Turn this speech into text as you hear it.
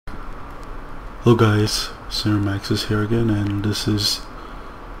Hello guys, Cinemax is here again, and this is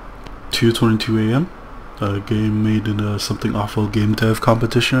 2:22 a.m. A game made in a something awful game dev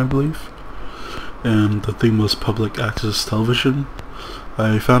competition, I believe. And the theme was public access television.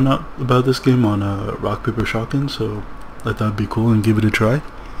 I found out about this game on RockPaperShotgun, so I thought it'd be cool and give it a try.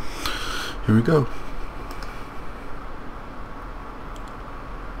 Here we go.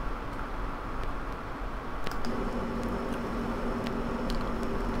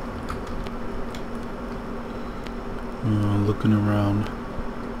 Looking around,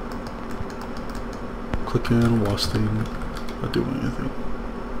 clicking, wasting, not doing anything.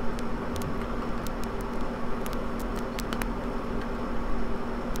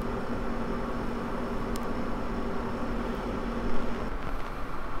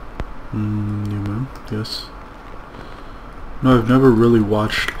 Human, yes. No, I've never really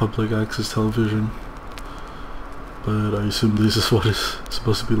watched public access television, but I assume this is what it's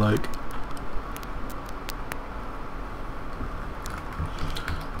supposed to be like.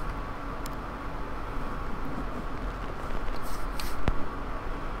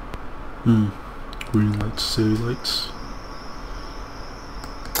 Green lights, city lights.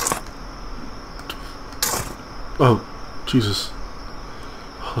 Oh, Jesus.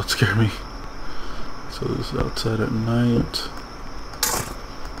 Oh, that scared me. So this is outside at night.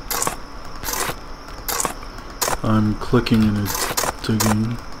 I'm clicking and it's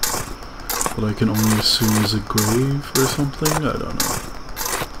digging. What I can only assume is a grave or something? I don't know.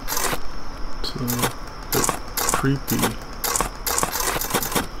 It's a bit creepy.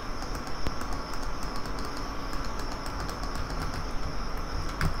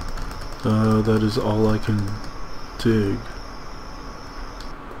 That is all I can dig.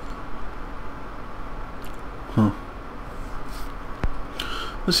 Huh.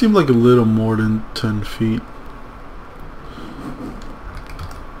 It seemed like a little more than 10 feet.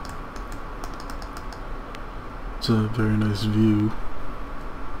 It's a very nice view.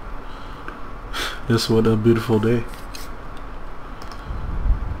 Yes, what a beautiful day.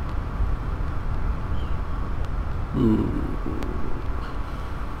 Ooh.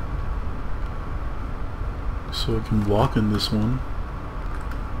 So I can walk in this one.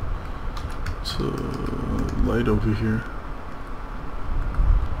 It's a light over here.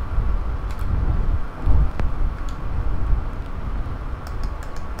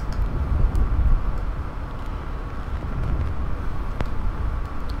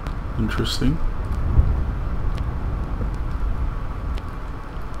 Interesting.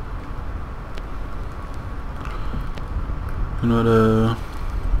 You know what,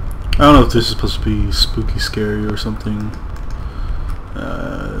 I don't know if this is supposed to be spooky, scary or something.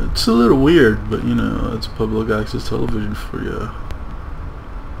 It's a little weird, but you know, it's public access television for you.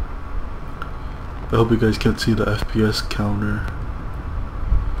 I hope you guys can't see the FPS counter.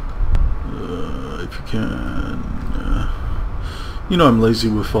 If you can, you know, I'm lazy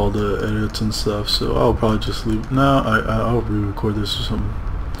with all the edits and stuff, so I'll probably just leave. No, I'll re-record this or something.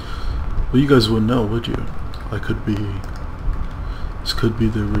 Well, you guys wouldn't know, would you? I could be. This could be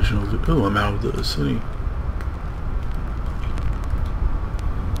the original video. Oh, I'm out of the city.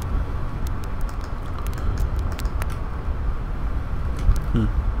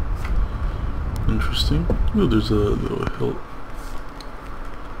 Interesting. Oh, there's a little hill.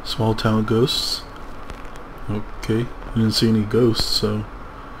 Small town ghosts. Okay. I didn't see any ghosts, so.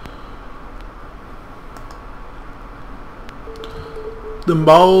 Them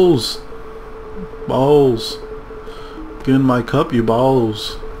balls! Balls! Get in my cup, you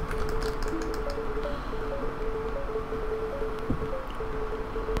balls.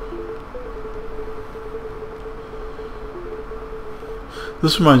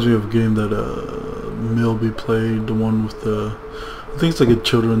 This reminds me of a game that Milby played, the one with the, I think it's like a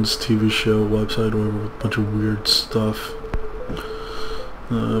children's TV show website or with a bunch of weird stuff.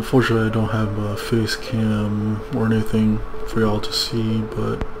 Fortunately I don't have a face cam or anything for y'all to see,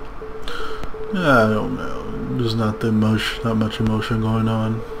 but yeah, I don't know. There's not that much emotion going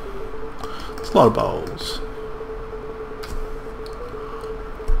on. It's a lot of balls.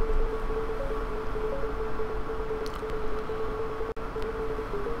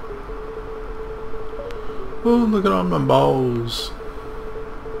 Oh, look at all my balls.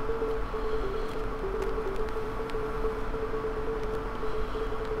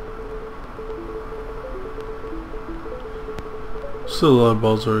 Still a lot of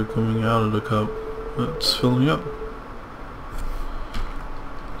balls are coming out of the cup. It's filling up.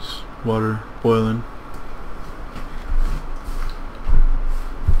 It's water boiling.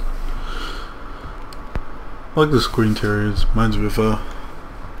 I like this green terror. It reminds me of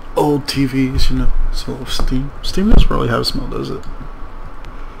old TVs, you know, smell of steam. Steam doesn't really have a smell, does it?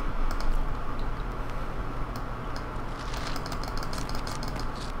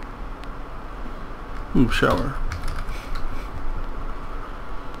 Ooh, shower.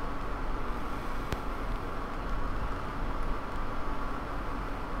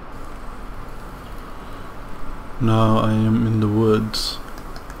 Now I am in the woods.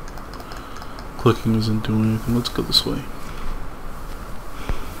 Clicking isn't doing anything. Let's go this way.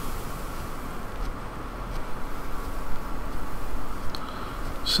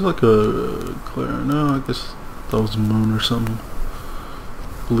 See like a glare. No, I guess that was the moon or something.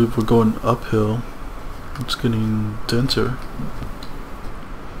 I believe we're going uphill. It's getting denser.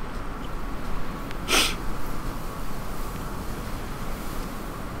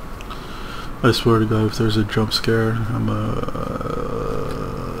 I swear to God, if there's a jump scare, I'm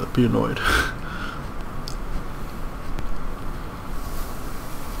be annoyed.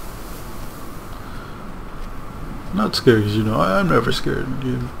 Not scared, because you know I'm never scared.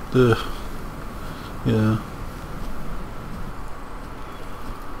 Yeah.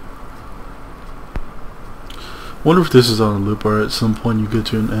 Wonder if this is on a loop or at some point you get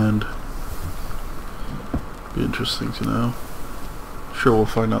to an end. Be interesting to know. Sure, we'll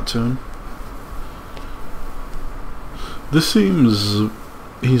find out soon. This seems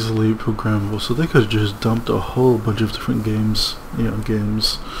easily programmable, so they could have just dumped a whole bunch of different games,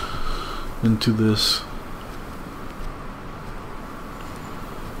 games into this.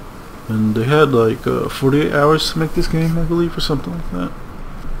 And they had like 48 hours to make this game, I believe, or something like that.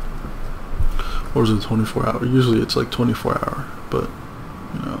 Or is it 24 hour? Usually it's like 24 hour, but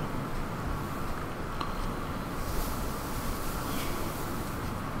you know.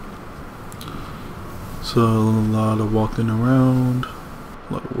 So a lot of walking around,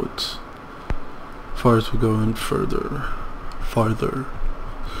 a lot of woods. As far as we go in farther.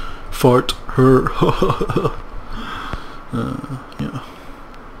 Fart her. Yeah.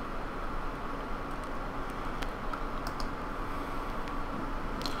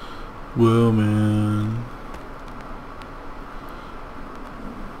 Well, man.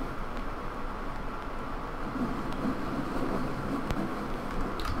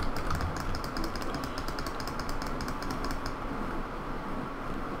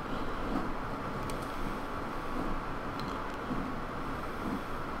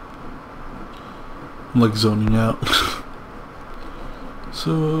 I'm like zoning out.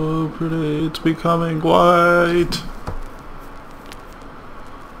 So pretty, it's becoming white.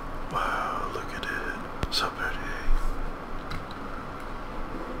 Wow, look at it. So pretty.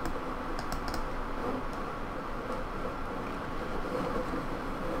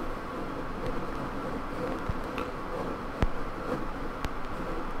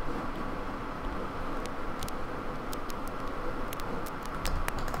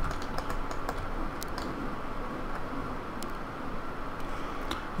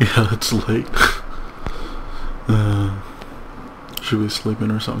 Yeah, it's late. Should be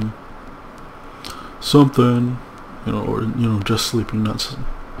sleeping or something. Something, or just sleeping, not.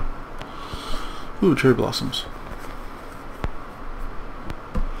 Ooh, cherry blossoms.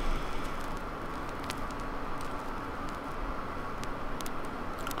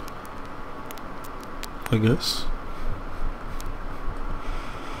 I guess.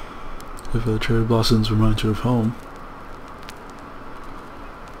 If cherry blossoms remind you of home.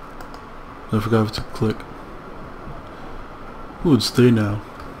 I forgot to click. Ooh, it's day now.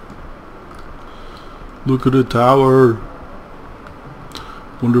 Look at the tower.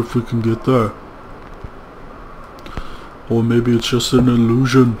 Wonder if we can get there. Or maybe it's just an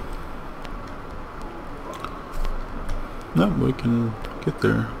illusion. No, we can get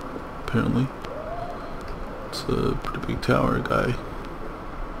there, apparently. It's a pretty big tower, guy.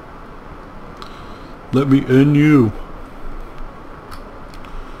 Let me in you.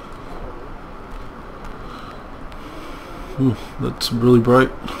 Ooh, that's really bright.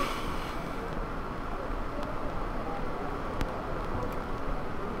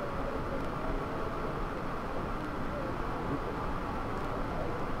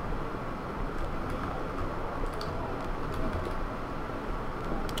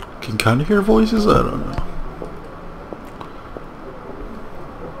 Can kind of hear voices? I don't know.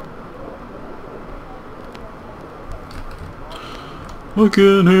 I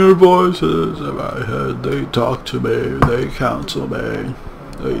can hear voices in my head. They talk to me. They counsel me.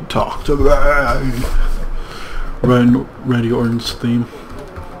 They talk to me. Randy Orton's theme,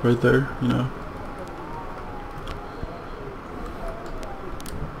 right there.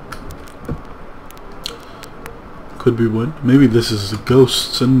 Could be wind. Maybe this is the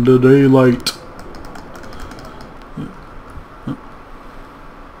ghosts in the daylight.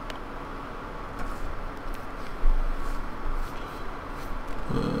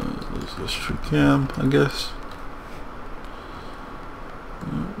 This is street camp, I guess.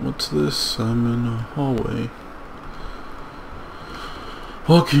 What What's this? I'm in a hallway.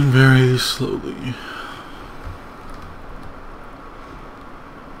 Walking very slowly.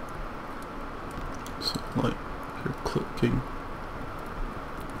 So like you're clicking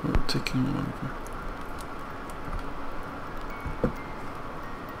or ticking whatever.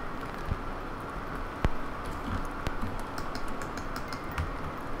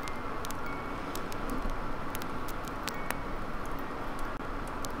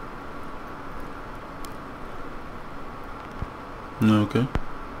 Okay.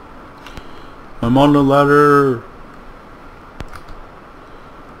 I'm on the ladder.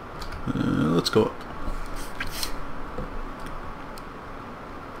 Let's go up.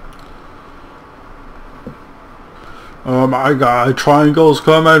 Oh my god, triangles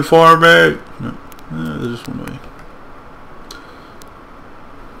coming for me! No, there's just one way.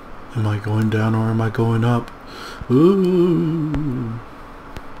 Am I going down or am I going up? Ooh.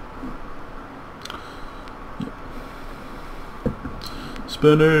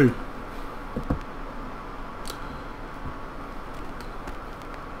 Spinning.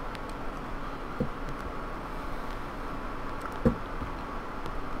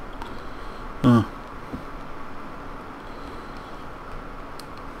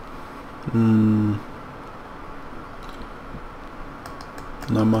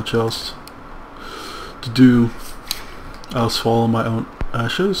 Not much else to do else swallow my own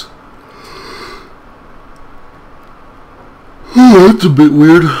ashes. That's a bit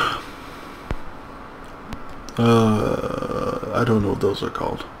weird. I don't know what those are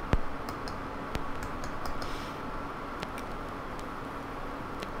called.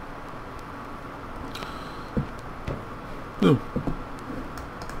 No.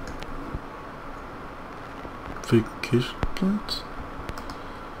 Vacation plants?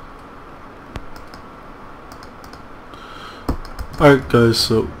 Alright guys,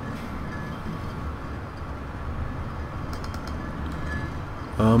 so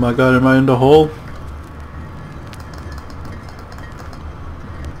oh my god, am I in the hole?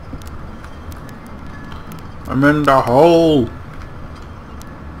 I'm in the hole!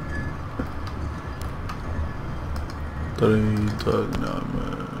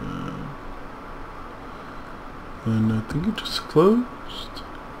 And I think it just closed.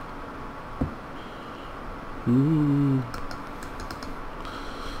 Ooh.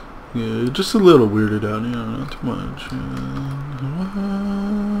 Yeah, just a little weirded out, you know, not too much.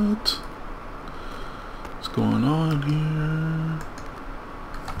 What? What's going on here?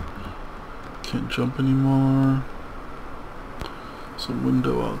 Can't jump anymore. There's a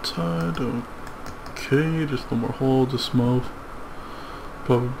window outside. Okay, there's no more hole. The smoke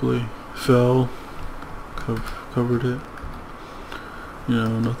probably fell, covered it. You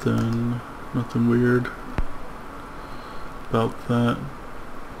know, nothing weird about that.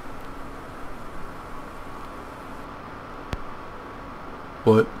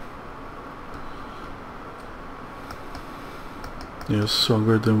 What? Yeah,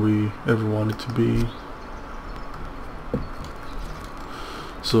 stronger than we ever wanted to be.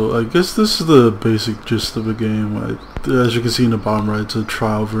 So I guess this is the basic gist of the game. As you can see in the bottom right, it's a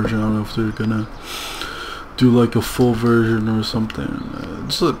trial version. I don't know if they're gonna do like a full version or something.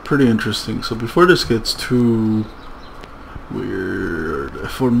 It's pretty interesting. So before this gets too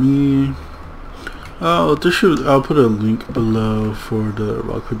weird for me, I'll put a link below for the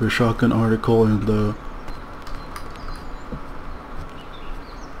RockPaperShotgun article and the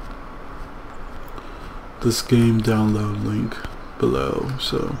this game download link below.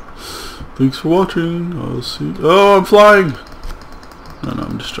 So thanks for watching. I'll see. Oh, I'm flying. No,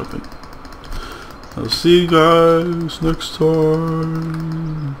 I'm just jumping. I'll see you guys next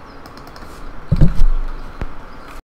time.